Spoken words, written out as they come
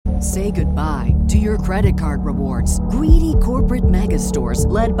Say goodbye to your credit card rewards. Greedy corporate mega stores,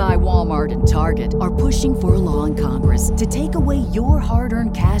 led by Walmart and Target, are pushing for a law in Congress to take away your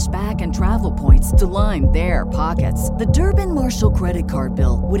hard-earned cash back and travel points to line their pockets. The Durbin-Marshall credit card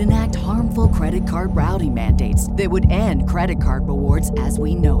bill would enact harmful credit card routing mandates that would end credit card rewards as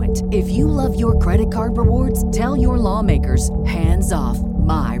we know it. If you love your credit card rewards, tell your lawmakers, hands off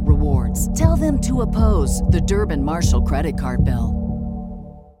my rewards. Tell them to oppose the Durbin-Marshall credit card bill.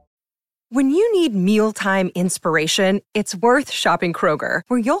 When you need mealtime inspiration, it's worth shopping Kroger,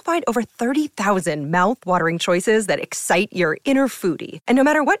 where you'll find over 30,000 mouth-watering choices that excite your inner foodie. And no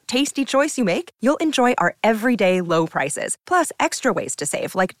matter what tasty choice you make, you'll enjoy our everyday low prices, plus extra ways to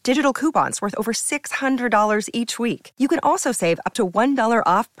save, like digital coupons worth over $600 each week. You can also save up to $1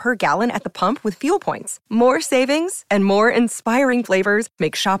 off per gallon at the pump with fuel points. More savings and more inspiring flavors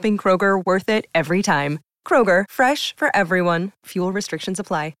make shopping Kroger worth it every time. Kroger, fresh for everyone. Fuel restrictions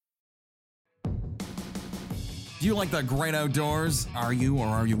apply. Do you like the great outdoors? Are you or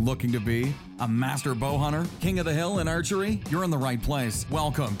are you looking to be a master bow hunter? King of the hill in archery? You're in the right place.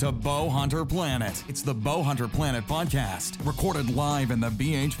 Welcome to Bow Hunter Planet. It's the Bow Hunter Planet podcast, recorded live in the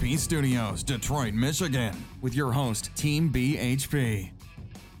BHP Studios, Detroit, Michigan, with your host, Team BHP.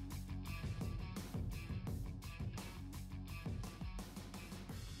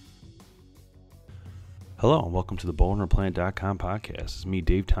 Hello and welcome to the bowhunterplanet.com podcast. It's me,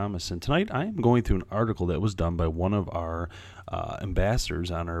 Dave Thomas, and tonight I am going through an article that was done by one of our ambassadors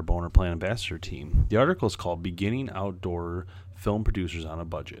on our Bow Hunter Planet ambassador team. The article is called Beginning Outdoor Film Producers on a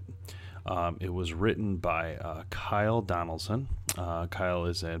Budget. It was written by Kyle Donaldson. Kyle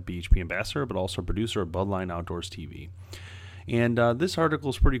is a BHP ambassador, but also a producer of Budline Outdoors TV. And this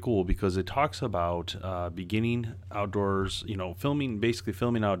article is pretty cool because it talks about beginning outdoors,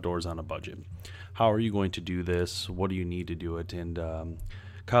 filming outdoors on a budget. How are you going to do this? What do you need to do it? And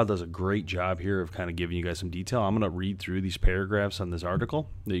Kyle does a great job here of kind of giving you guys some detail. I'm going to read through these paragraphs on this article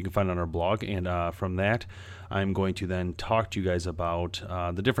that you can find on our blog. And from that, I'm going to then talk to you guys about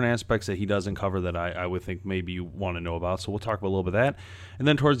the different aspects that he doesn't cover that I would think maybe you want to know about. So we'll talk about a little bit of that. And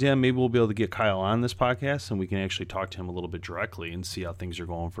then towards the end, maybe we'll be able to get Kyle on this podcast and we can actually talk to him a little bit directly and see how things are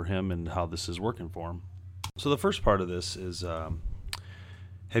going for him and how this is working for him. So the first part of this is...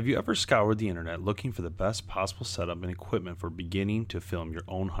 have you ever scoured the internet looking for the best possible setup and equipment for beginning to film your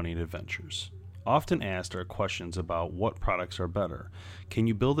own hunting adventures? Often asked are questions about what products are better. Can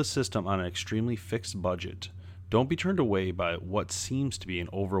you build a system on an extremely fixed budget? Don't be turned away by what seems to be an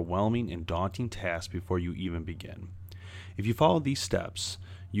overwhelming and daunting task before you even begin. If you follow these steps,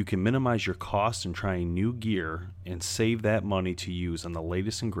 you can minimize your costs in trying new gear and save that money to use on the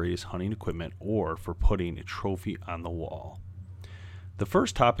latest and greatest hunting equipment or for putting a trophy on the wall. The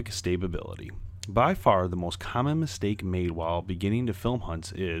first topic is stability. By far, the most common mistake made while beginning to film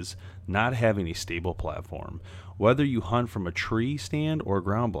hunts is not having a stable platform. Whether you hunt from a tree stand or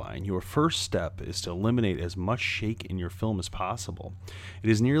ground blind, your first step is to eliminate as much shake in your film as possible. It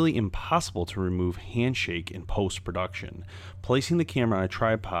is nearly impossible to remove handshake in post-production. Placing the camera on a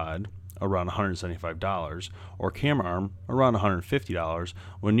tripod around $175 or camera arm around $150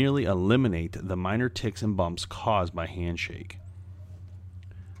 will nearly eliminate the minor ticks and bumps caused by handshake.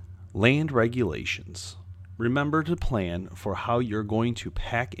 Land regulations. Remember to plan for how you're going to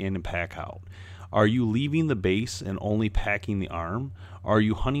pack in and pack out. Are you leaving the base and only packing the arm? Are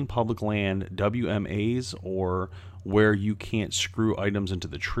you hunting public land WMAs or where you can't screw items into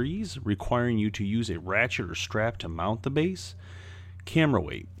the trees, requiring you to use a ratchet or strap to mount the base? Camera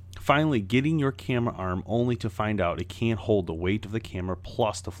weight. Finally, getting your camera arm only to find out it can't hold the weight of the camera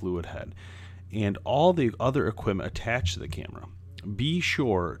plus the fluid head and all the other equipment attached to the camera. Be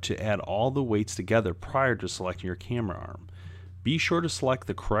sure to add all the weights together prior to selecting your camera arm. Be sure to select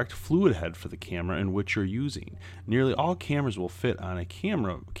the correct fluid head for the camera in which you're using. Nearly all cameras will fit on a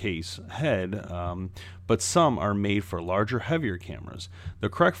camera case head, but some are made for larger, heavier cameras. The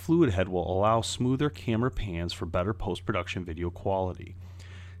correct fluid head will allow smoother camera pans for better post-production video quality.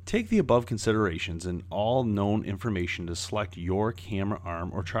 Take the above considerations and all known information to select your camera arm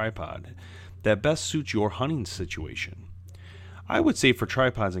or tripod that best suits your hunting situation. I would say for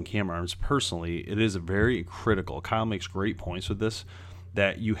tripods and camera arms, personally, it is very critical. Kyle makes great points with this,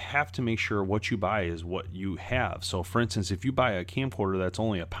 that you have to make sure what you buy is what you have. So, for instance, if you buy a camcorder that's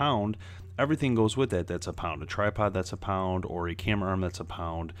only a pound, everything goes with it that's a pound. A tripod that's a pound or a camera arm that's a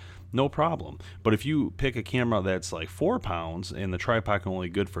pound, no problem. But if you pick a camera that's like 4 pounds and the tripod can only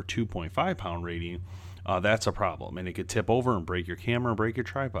good for 2.5 pound rating, that's a problem. And it could tip over and break your camera and break your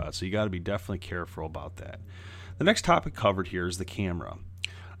tripod. So you got to be definitely careful about that. The next topic covered here is the camera.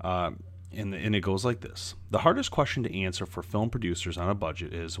 And it goes like this. The hardest question to answer for film producers on a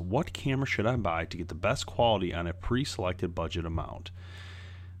budget is, what camera should I buy to get the best quality on a pre-selected budget amount?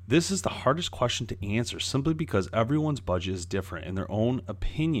 This is the hardest question to answer simply because everyone's budget is different and their own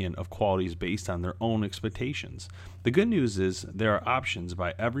opinion of quality is based on their own expectations. The good news is there are options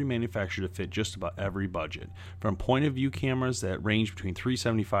by every manufacturer to fit just about every budget, from point of view cameras that range between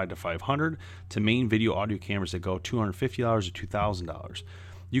 $375 to $500 to main video audio cameras that go $250 to $2,000.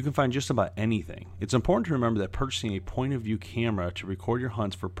 You can find just about anything. It's important to remember that purchasing a point of view camera to record your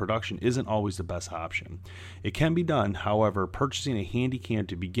hunts for production isn't always the best option. It can be done, however, purchasing a handy cam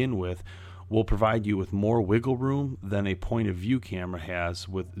to begin with will provide you with more wiggle room than a point of view camera has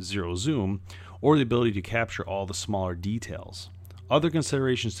with zero zoom, or the ability to capture all the smaller details. Other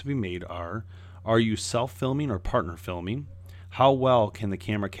considerations to be made are you self-filming or partner filming? How well can the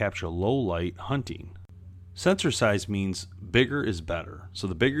camera capture low light hunting? Sensor size means bigger is better. So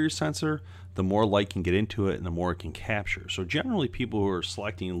the bigger your sensor, the more light can get into it and the more it can capture. So generally people who are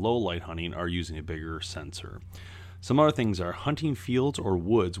selecting low light hunting are using a bigger sensor. Some other things are hunting fields or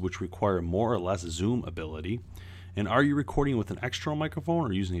woods, which require more or less zoom ability. And are you recording with an external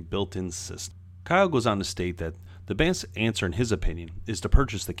microphone or using a built-in system? Kyle goes on to state that the best answer in his opinion is to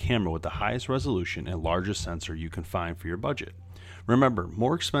purchase the camera with the highest resolution and largest sensor you can find for your budget. Remember,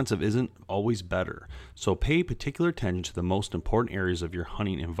 more expensive isn't always better, so pay particular attention to the most important areas of your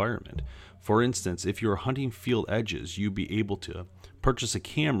hunting environment. For instance, if you're hunting field edges, you'll be able to purchase a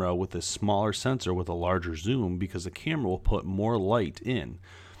camera with a smaller sensor with a larger zoom because the camera will put more light in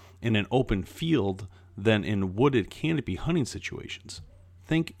an open field than in wooded canopy hunting situations.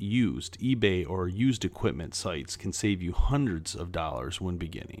 Think used. eBay or used equipment sites can save you hundreds of dollars when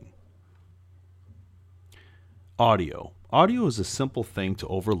beginning. Audio. Audio is a simple thing to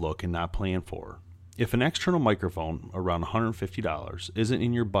overlook and not plan for. If an external microphone around $150 isn't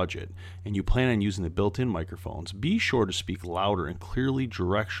in your budget and you plan on using the built-in microphones, be sure to speak louder and clearly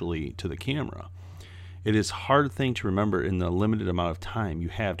directionally to the camera. It is a hard thing to remember in the limited amount of time you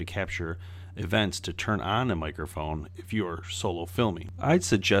have to capture events to turn on a microphone if you are solo filming. I'd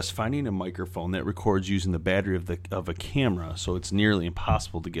suggest finding a microphone that records using the battery of a camera, so it's nearly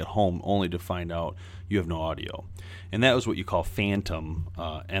impossible to get home only to find out you have no audio. And that was what you call phantom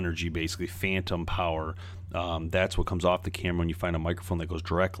energy, basically phantom power. That's what comes off the camera when you find a microphone that goes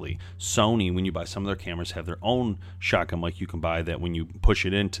directly. Sony, when you buy some of their cameras, have their own shotgun mic you can buy that when you push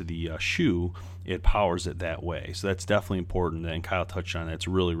it into the shoe, it powers it that way. So that's definitely important, and Kyle touched on that. It's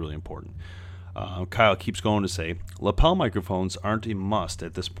really, really important. Kyle keeps going to say, lapel microphones aren't a must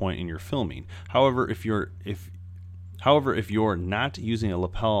at this point in your filming. However, if you're not using a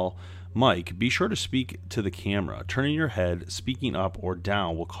lapel mic, be sure to speak to the camera. Turning your head, speaking up or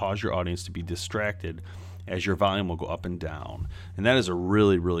down will cause your audience to be distracted as your volume will go up and down. And that is a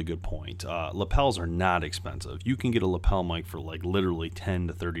really, really good point. Lapels are not expensive. You can get a lapel mic for like literally $10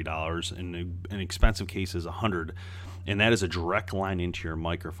 to $30, and in expensive cases $100. And that is a direct line into your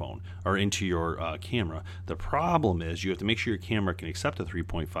microphone or into your camera. The problem is you have to make sure your camera can accept a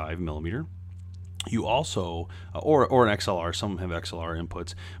 3.5 millimeter. You also, or an XLR, some have XLR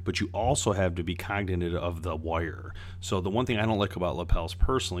inputs, but you also have to be cognizant of the wire. So the one thing I don't like about lapels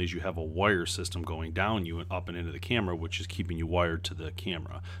personally is you have a wire system going down you and up and into the camera, which is keeping you wired to the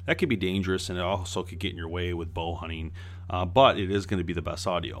camera. That could be dangerous, and it also could get in your way with bow hunting, but it is going to be the best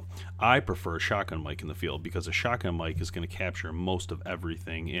audio. I prefer a shotgun mic in the field because a shotgun mic is going to capture most of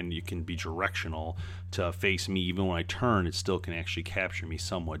everything, and you can be directional to face me. Even when I turn, it still can actually capture me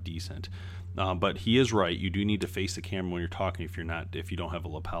somewhat decent. But he is right. You do need to face the camera when you're talking if you don't have a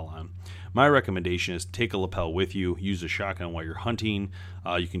lapel on. My recommendation is take a lapel with you. Use a shotgun while you're hunting.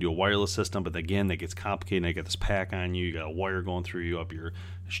 You can do a wireless system, but again, that gets complicated. I got this pack on you. You got a wire going through you up your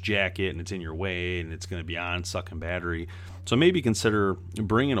jacket, and it's in your way, and it's going to be on sucking battery. So maybe consider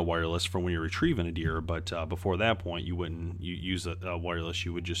bringing a wireless for when you're retrieving a deer. But before that point, you wouldn't use a wireless.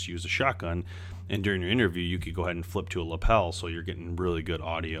 You would just use a shotgun. And during your interview, you could go ahead and flip to a lapel, so you're getting really good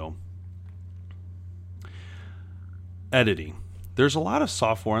audio. Editing. There's a lot of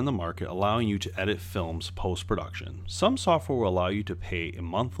software on the market allowing you to edit films post-production. Some software will allow you to pay a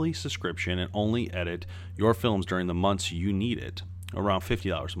monthly subscription and only edit your films during the months you need it, around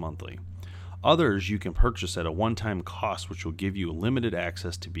 $50 monthly. Others you can purchase at a one-time cost, which will give you limited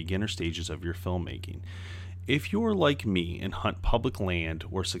access to beginner stages of your filmmaking. If you're like me and hunt public land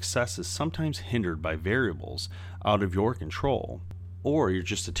where success is sometimes hindered by variables out of your control, or you're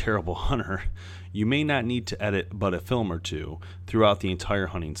just a terrible hunter, you may not need to edit but a film or two throughout the entire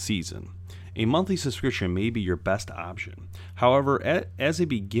hunting season. A monthly subscription may be your best option. However, as a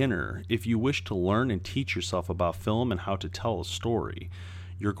beginner, if you wish to learn and teach yourself about film and how to tell a story,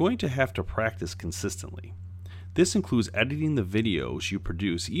 you're going to have to practice consistently. This includes editing the videos you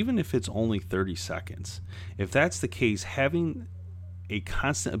produce, even if it's only 30 seconds. If that's the case, having a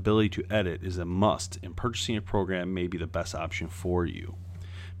constant ability to edit is a must, and purchasing a program may be the best option for you.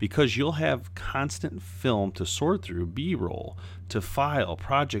 Because you'll have constant film to sort through, B-roll, to file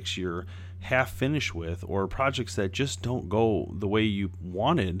projects you're half finished with, or projects that just don't go the way you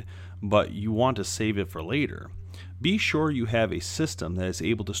wanted, but you want to save it for later. Be sure you have a system that is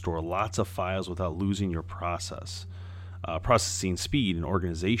able to store lots of files without losing your processing speed and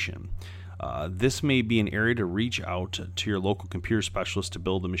organization. This may be an area to reach out to your local computer specialist to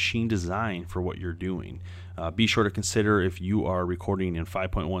build a machine design for what you're doing. Be sure to consider if you are recording in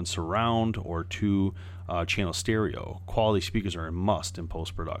 5.1 surround or 2 channel stereo. Quality speakers are a must in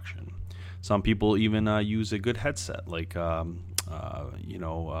post-production. Some people even use a good headset, like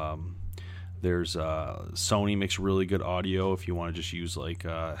there's Sony makes really good audio if you want to just use like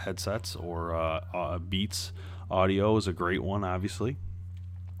headsets, or Beats audio is a great one, obviously.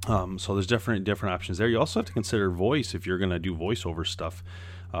 So there's different options there. You also have to consider voice if you're going to do voiceover stuff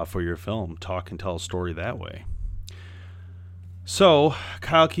for your film. Talk and tell a story that way. So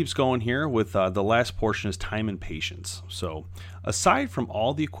Kyle keeps going here with the last portion is time and patience. So aside from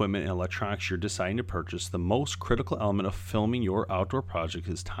all the equipment and electronics you're deciding to purchase, the most critical element of filming your outdoor project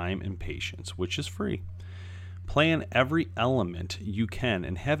is time and patience, which is free. Plan every element you can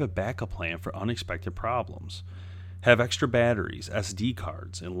and have a backup plan for unexpected problems. Have extra batteries, SD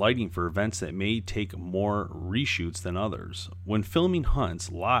cards, and lighting for events that may take more reshoots than others. When filming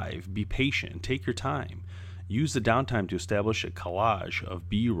hunts live, be patient and take your time. Use the downtime to establish a collage of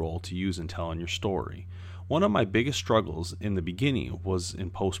B-roll to use in telling your story. One of my biggest struggles in the beginning was in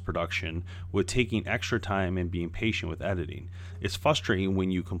post-production with taking extra time and being patient with editing. It's frustrating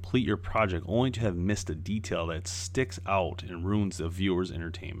when you complete your project only to have missed a detail that sticks out and ruins the viewer's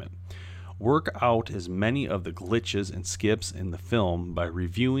entertainment. Work out as many of the glitches and skips in the film by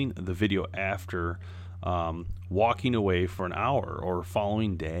reviewing the video after walking away for an hour or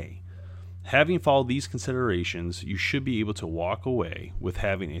following day. Having followed these considerations, you should be able to walk away with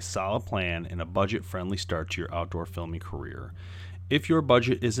having a solid plan and a budget-friendly start to your outdoor filming career. If your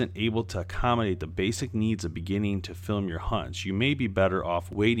budget isn't able to accommodate the basic needs of beginning to film your hunts, you may be better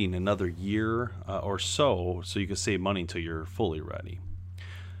off waiting another year or so you can save money until you're fully ready.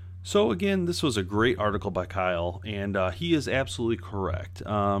 So again, this was a great article by Kyle, and he is absolutely correct.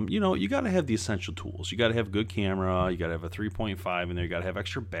 You got to have the essential tools. You got to have a good camera. You got to have a 3.5 in there. You got to have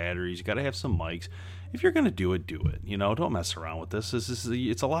extra batteries. You got to have some mics. If you're going to do it, do it. Don't mess around with this.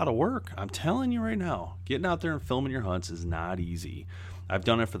 It's a lot of work. I'm telling you right now, getting out there and filming your hunts is not easy. I've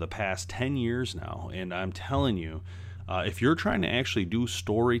done it for the past 10 years now, and I'm telling you, if you're trying to actually do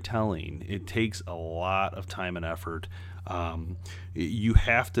storytelling, it takes a lot of time and effort. You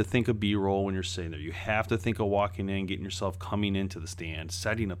have to think of B-roll when you're sitting there. You have to think of walking in, getting yourself coming into the stand,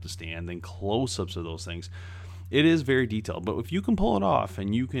 setting up the stand, then close-ups of those things. It is very detailed, but if you can pull it off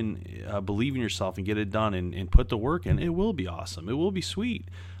and you can believe in yourself and get it done and put the work in, it will be awesome. It will be sweet.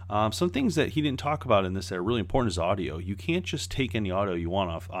 Some things that he didn't talk about in this that are really important is audio. You can't just take any audio you want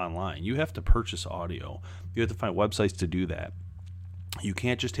off online. You have to purchase audio. You have to find websites to do that. You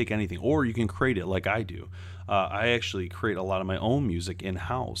can't just take anything, or you can create it like I do. I actually create a lot of my own music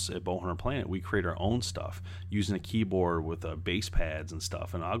in-house at Bowhunter Planet. We create our own stuff using a keyboard with bass pads and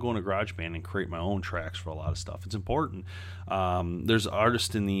stuff, and I'll go into GarageBand and create my own tracks for a lot of stuff. It's important. There's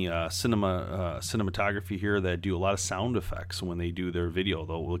artists in the cinematography here that do a lot of sound effects when they do their video.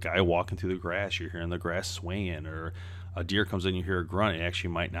 The guy walking through the grass, you're hearing the grass swaying, or a deer comes in, you hear a grunt. It actually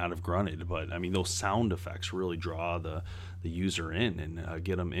might not have grunted, but I mean, those sound effects really draw the user in and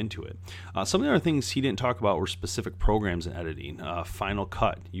get them into it. Some of the other things he didn't talk about were specific programs in editing. Final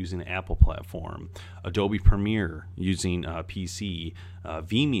Cut using the Apple platform, Adobe Premiere using PC, Adobe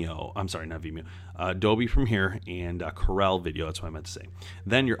Premiere and Corel Video, that's what I meant to say.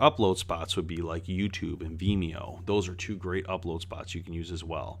 Then your upload spots would be like YouTube and Vimeo. Those are two great upload spots you can use as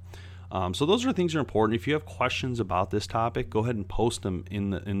well. So those are things that are important. If you have questions about this topic, go ahead and post them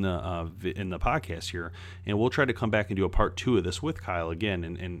in the podcast here, and we'll try to come back and do a part 2 of this with Kyle again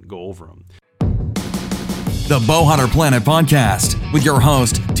and go over them. The Bowhunter Planet Podcast with your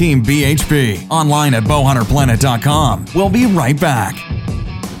host, Team BHP, online at bowhunterplanet.com. We'll be right back.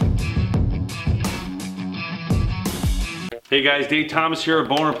 Hey guys, Dave Thomas here at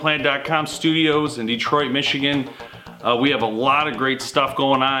bowhunterplanet.com studios in Detroit, Michigan. We have a lot of great stuff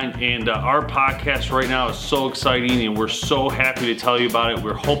going on, and our podcast right now is so exciting, and we're so happy to tell you about it.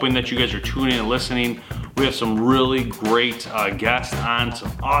 We're hoping that you guys are tuning in and listening. We have some really great guests on,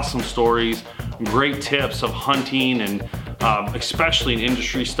 some awesome stories, great tips of hunting and especially in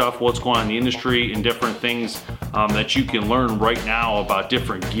industry stuff, what's going on in the industry and different things that you can learn right now about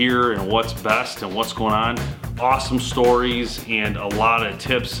different gear and what's best and what's going on. Awesome stories and a lot of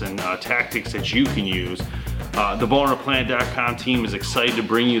tips and tactics that you can use. The bowhunterplanet.com team is excited to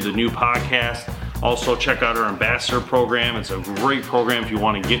bring you the new podcast. Also, check out our ambassador program. It's a great program if you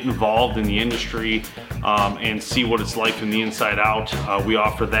want to get involved in the industry and see what it's like from the inside out. We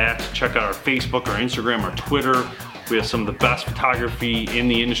offer that. Check out our Facebook, our Instagram, our Twitter. We have some of the best photography in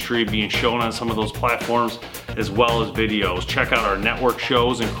the industry being shown on some of those platforms, as well as videos. Check out our network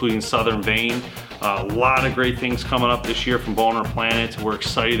shows, including Southern Vein. A lot of great things coming up this year from Bowhunter Planet. We're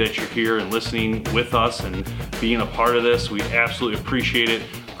excited that you're here and listening with us and being a part of this. We absolutely appreciate it.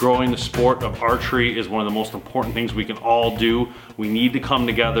 Growing the sport of archery is one of the most important things we can all do. We need to come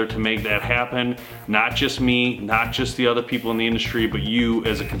together to make that happen. Not just me, not just the other people in the industry, but you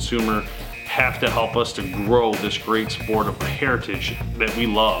as a consumer have to help us to grow this great sport of heritage that we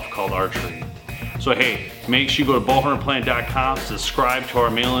love called archery. So hey, make sure you go to bowhunterplanet.com, subscribe to our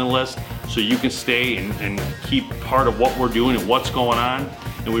mailing list so you can stay and keep part of what we're doing and what's going on.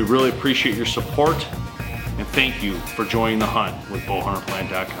 And we really appreciate your support. And thank you for joining the hunt with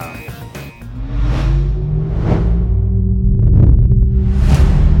bowhunterplanet.com.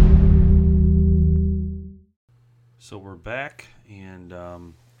 So we're back, and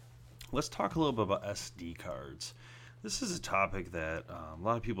let's talk a little bit about SD cards. This is a topic that a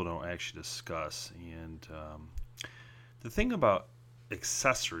lot of people don't actually discuss, and the thing about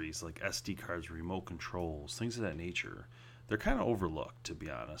accessories like SD cards, remote controls, things of that nature, they're kind of overlooked, to be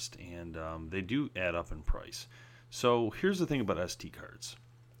honest, and they do add up in price. So here's the thing about SD cards.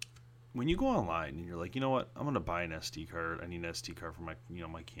 When you go online and you're like, you know what, I'm going to buy an SD card. I need an SD card for my,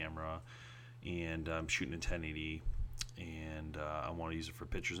 my camera, and I'm shooting in 1080, and I want to use it for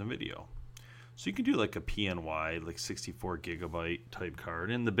pictures and video. So you can do like a PNY, like 64 gigabyte type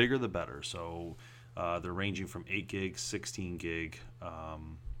card, and the bigger the better. So they're ranging from 8 gig, 16 gig,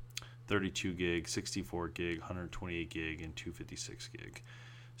 32 gig, 64 gig, 128 gig, and 256 gig.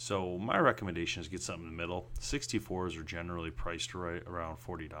 So my recommendation is get something in the middle. 64s are generally priced right around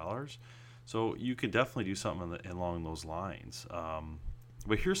 $40. So you could definitely do something along those lines.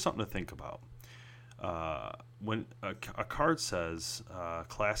 But here's something to think about. When a card says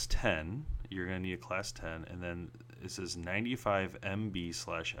class 10, you're going to need a class 10, and then it says 95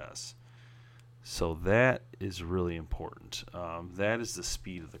 MB/S. So that is really important. That is the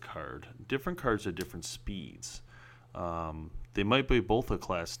speed of the card. Different cards are different speeds. They might be both a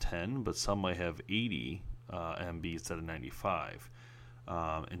class 10, but some might have 80 MB instead of 95.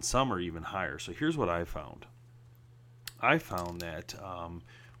 And some are even higher. So here's what I found. I found that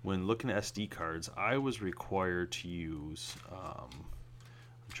when looking at SD cards, I was required to use, I'm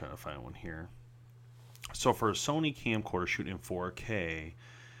trying to find one here. So for a Sony camcorder shooting in 4K,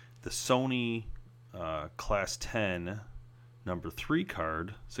 the Sony Class 10 number 3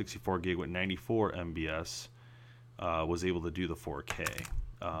 card, 64 gig with 94 MBS, was able to do the 4K.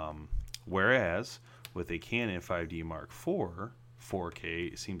 Whereas with a Canon 5D Mark IV,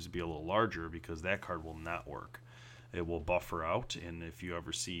 4K seems to be a little larger because that card will not work. It will buffer out, and if you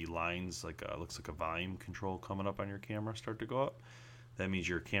ever see lines like looks like a volume control coming up on your camera start to go up, that means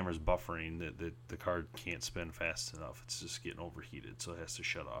your camera's buffering, that the card can't spin fast enough. It's just getting overheated, so it has to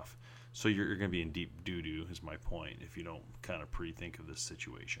shut off. So you're going to be in deep doo-doo, is my point, if you don't kind of pre-think of this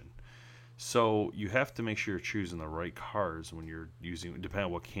situation. So you have to make sure you're choosing the right cards when you're using, depending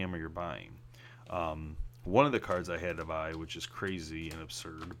on what camera you're buying. One of the cards I had to buy, which is crazy and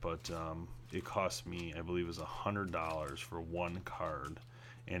absurd, but it cost me, I believe it was $100 for one card,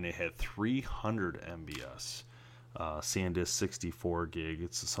 and it had 300 MBS. SanDisk 64 gig.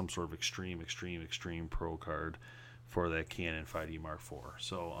 It's some sort of extreme pro card for that Canon 5D Mark IV.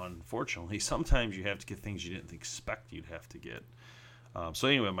 So unfortunately, sometimes you have to get things you didn't expect you'd have to get. So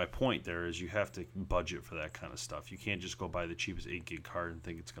anyway, my point there is you have to budget for that kind of stuff. You can't just go buy the cheapest 8 gig card and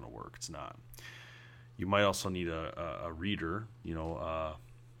think it's going to work. It's not. You might also need a reader, a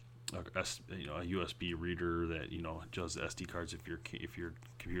USB reader that does SD cards if your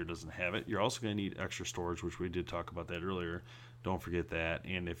computer doesn't have it. You're also going to need extra storage, which we did talk about that earlier. Don't forget that.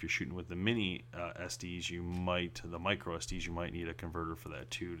 And if you're shooting with the mini SDs, the micro SDs, you might need a converter for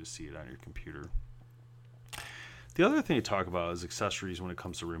that too to see it on your computer. The other thing to talk about is accessories when it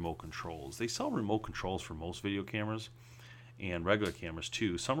comes to remote controls. They sell remote controls for most video cameras and regular cameras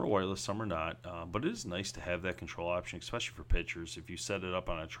too. Some are wireless, some are not, but it is nice to have that control option, especially for pictures. If you set it up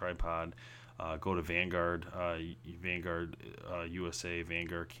on a tripod, go to Vanguard, USA,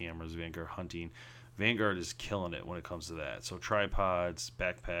 Vanguard cameras, Vanguard hunting. Vanguard is killing it when it comes to that. So tripods,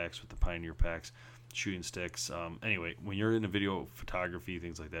 backpacks with the Pioneer packs, shooting sticks. Anyway, when you're into video photography,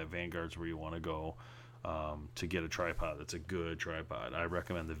 things like that, Vanguard's where you want to go to get a tripod that's a good tripod. I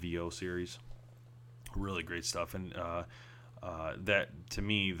recommend the VO series. Really great stuff. And that, to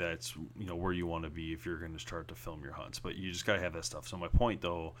me, that's where you want to be if you're going to start to film your hunts. But you just got to have that stuff. So my point,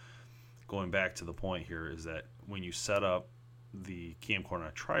 though, going back to the point here, is that when you set up the camcorder on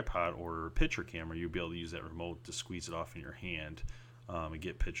a tripod or a picture camera, you'll be able to use that remote to squeeze it off in your hand and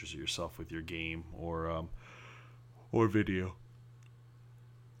get pictures of yourself with your game or video.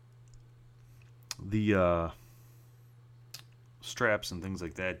 The straps and things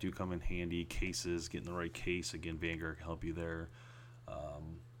like that do come in handy. Cases, getting the right case, again, Vanguard can help you there.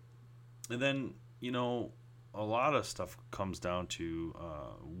 And then a lot of stuff comes down to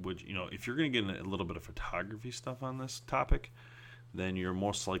if you're going to get a little bit of photography stuff on this topic, then you're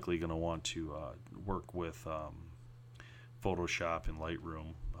most likely going to want to work with Photoshop and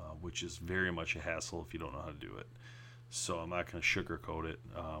Lightroom, which is very much a hassle if you don't know how to do it. So I'm not going to sugarcoat it.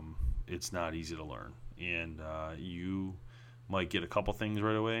 It's not easy to learn, and you might get a couple things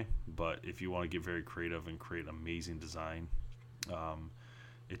right away, but if you want to get very creative and create amazing design,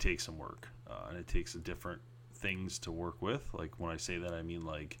 it takes some work, and it takes different things to work with. Like, when I say that, I mean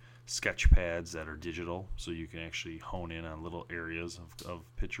like sketch pads that are digital, so you can actually hone in on little areas of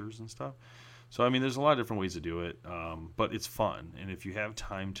pictures and stuff. So, I mean, there's a lot of different ways to do it, but it's fun. And if you have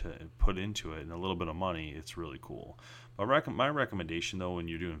time to put into it and a little bit of money, it's really cool. But my recommendation, though, when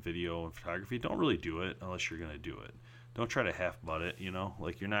you're doing video and photography, don't really do it unless you're going to do it. Don't try to half-butt it,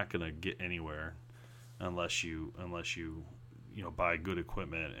 Like, you're not going to get anywhere unless you buy good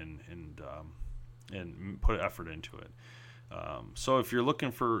equipment and put effort into it. So if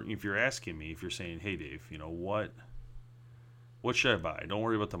you're asking me, if you're saying, hey, Dave, what should I buy? Don't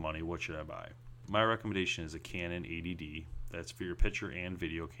worry about the money. What should I buy? My recommendation is a Canon 80D. That's for your picture and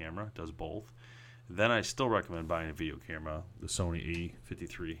video camera. It does both. Then I still recommend buying a video camera, the Sony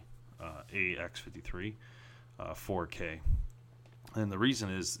AX53 4K. And the reason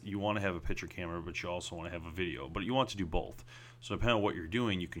is you want to have a picture camera, but you also want to have a video. But you want to do both. So depending on what you're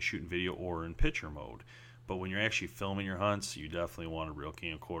doing, you can shoot in video or in picture mode. But when you're actually filming your hunts, you definitely want a real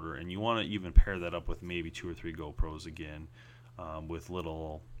camcorder. And you want to even pair that up with maybe 2 or 3 GoPros again, with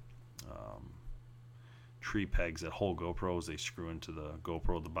little tree pegs that hold GoPros. They screw into the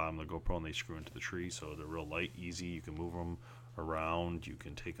GoPro, the bottom of the GoPro, and they screw into the tree. So they're real light, easy. You can move them around. You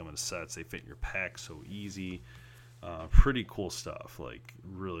can take them in sets. They fit in your pack so easy. Pretty cool stuff, like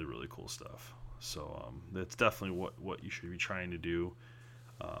really, really cool stuff. So that's definitely what you should be trying to do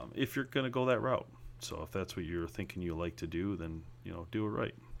if you're going to go that route. So if that's what you're thinking you like to do, then do it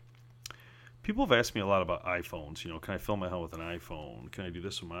right. People have asked me a lot about iPhones. Can I film my hunt with an iPhone? Can I do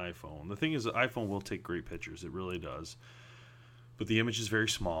this with my iPhone? The thing is, the iPhone will take great pictures. It really does. But the image is very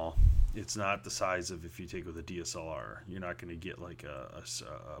small. It's not the size of if you take with a DSLR. You're not going to get like a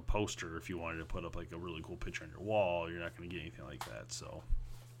poster if you wanted to put up like a really cool picture on your wall. You're not going to get anything like that. So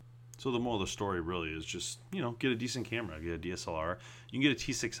the moral of the story really is just, get a decent camera. Get a DSLR. You can get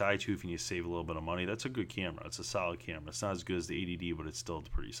a T6i too if you need to save a little bit of money. That's a good camera. It's a solid camera. It's not as good as the 80D, but it's still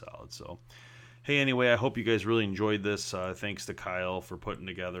pretty solid. So, hey, anyway, I hope you guys really enjoyed this. Thanks to Kyle for putting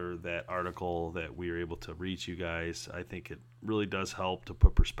together that article that we were able to reach you guys. I think it really does help to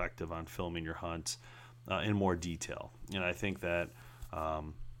put perspective on filming your hunts in more detail. And I think that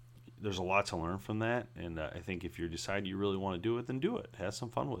there's a lot to learn from that. And I think if you decide you really want to do it, then do it. Have some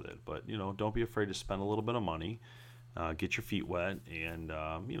fun with it. But, don't be afraid to spend a little bit of money, get your feet wet, and,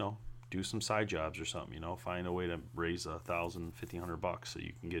 do some side jobs or something. Find a way to raise $1,000, $1,500 so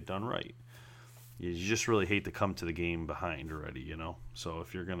you can get done right. You just really hate to come to the game behind already, So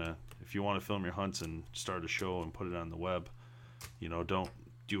if you want to film your hunts and start a show and put it on the web, don't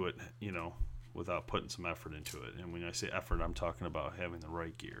do it, without putting some effort into it. And when I say effort, I'm talking about having the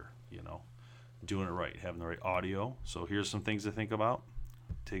right gear, doing it right, having the right audio. So here's some things to think about.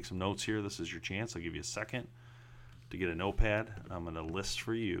 Take some notes here. This is your chance. I'll give you a second to get a notepad. I'm going to list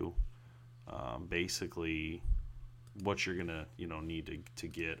for you basically what you're gonna need to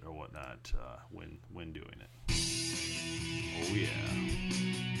get or whatnot when doing it. Oh yeah.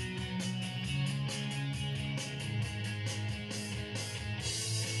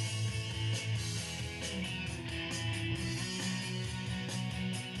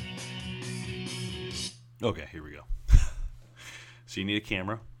 Okay, here we go. So you need a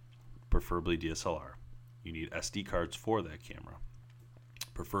camera, preferably DSLR. You need SD cards for that camera,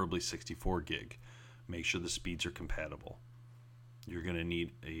 preferably 64 gig. Make sure the speeds are compatible. You're going to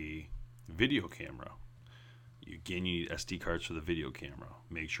need a video camera. You need SD cards for the video camera.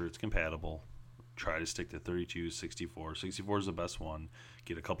 Make sure it's compatible. Try to stick to 32, 64. 64 is the best one.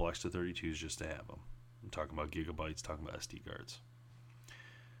 Get a couple extra 32s just to have them. I'm talking about gigabytes, talking about SD cards.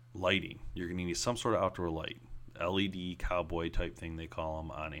 Lighting. You're going to need some sort of outdoor light. LED cowboy type thing they call them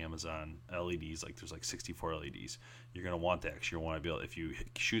on Amazon. LEDs, like there's like 64 LEDs. You're going to want that because you want to be able, if you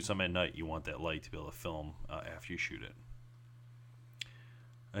shoot something at night, you want that light to be able to film after you shoot it.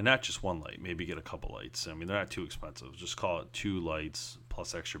 And not just one light. Maybe get a couple lights. I mean, they're not too expensive. Just call it 2 lights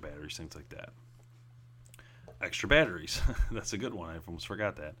plus extra batteries, things like that. Extra batteries. That's a good one. I almost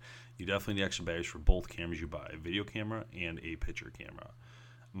forgot that. You definitely need extra batteries for both cameras you buy, a video camera and a picture camera.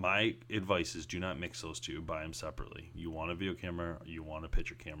 My advice is do not mix those two. Buy them separately. You want a video camera, you want a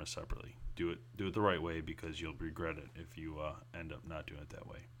picture camera separately. Do it the right way because you'll regret it if you end up not doing it that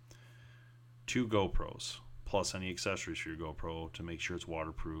way. 2 GoPros plus any accessories for your GoPro to make sure it's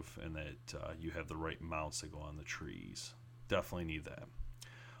waterproof and that you have the right mounts that go on the trees. Definitely need that.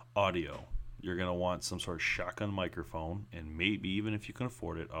 Audio. You're going to want some sort of shotgun microphone and maybe even if you can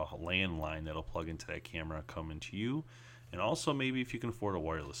afford it, a landline that'll plug into that camera coming to you. And also maybe if you can afford a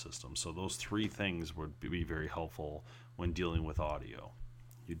wireless system. So those 3 things would be very helpful when dealing with audio.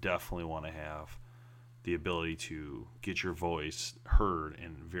 You definitely want to have the ability to get your voice heard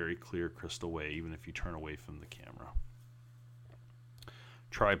in a very clear, crystal way, even if you turn away from the camera.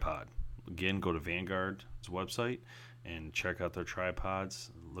 Tripod. Again, go to Vanguard's website and check out their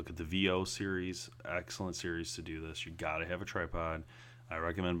tripods. Look at the VO series. Excellent series to do this. You got to have a tripod. I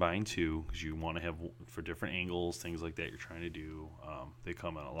recommend buying 2 because you want to have for different angles, things like that you're trying to do. They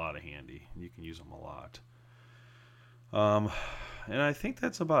come in a lot of handy. You can use them a lot. And I think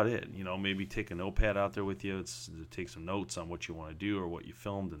that's about it. You know, maybe take a notepad out there with you. Take some notes on what you want to do or what you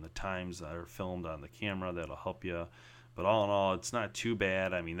filmed and the times that are filmed on the camera. That'll help you. But all in all, it's not too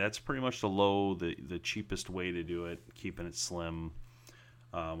bad. I mean, that's pretty much the cheapest way to do it, keeping it slim.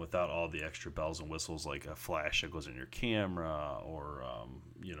 Without all the extra bells and whistles like a flash that goes in your camera or,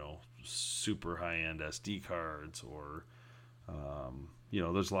 super high-end SD cards or,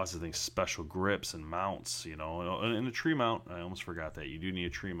 there's lots of things, special grips and mounts, and a tree mount. I almost forgot that. You do need a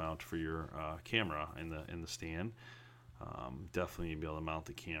tree mount for your camera in the stand. Definitely be able to mount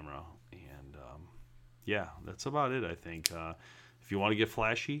the camera. And, that's about it, I think. If you want to get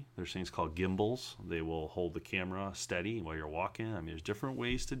flashy, there's things called gimbals. They will hold the camera steady while you're walking. I mean, there's different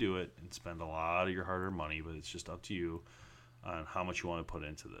ways to do it and spend a lot of your hard-earned money, but it's just up to you on how much you want to put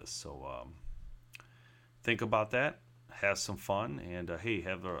into this. So think about that. Have some fun. And,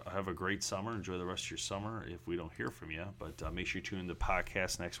 have a great summer. Enjoy the rest of your summer if we don't hear from you. But make sure you tune in to the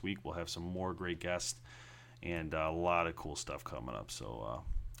podcast next week. We'll have some more great guests and a lot of cool stuff coming up. So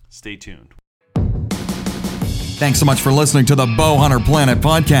stay tuned. Thanks so much for listening to the Bowhunter Planet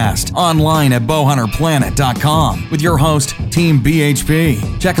podcast, online at bowhunterplanet.com with your host, Team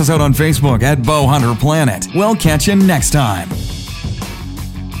BHP. Check us out on Facebook at Bowhunter Planet. We'll catch you next time.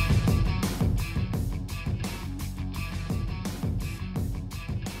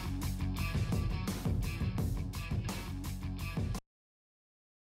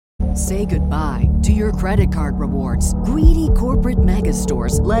 Say goodbye to your credit card rewards. Greedy corporate mega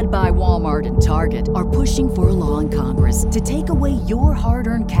stores, led by Walmart and Target, are pushing for a law in Congress to take away your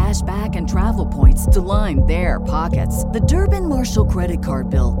hard-earned cash back and travel points to line their pockets. The Durbin-Marshall credit card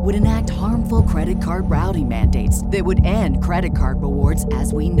bill would enact harmful credit card routing mandates that would end credit card rewards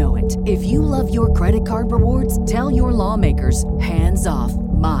as we know it. If you love your credit card rewards, tell your lawmakers, hands off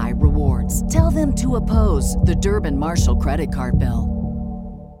my rewards. Tell them to oppose the Durbin-Marshall credit card bill.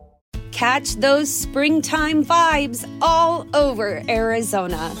 Catch those springtime vibes all over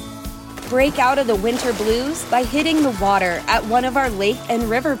Arizona. Break out of the winter blues by hitting the water at one of our lake and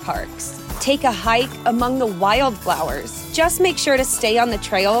river parks. Take a hike among the wildflowers. Just make sure to stay on the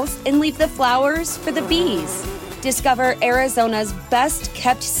trails and leave the flowers for the bees. Discover Arizona's best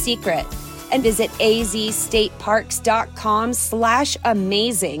kept secret and visit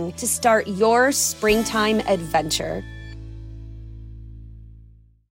azstateparks.com/amazing to start your springtime adventure.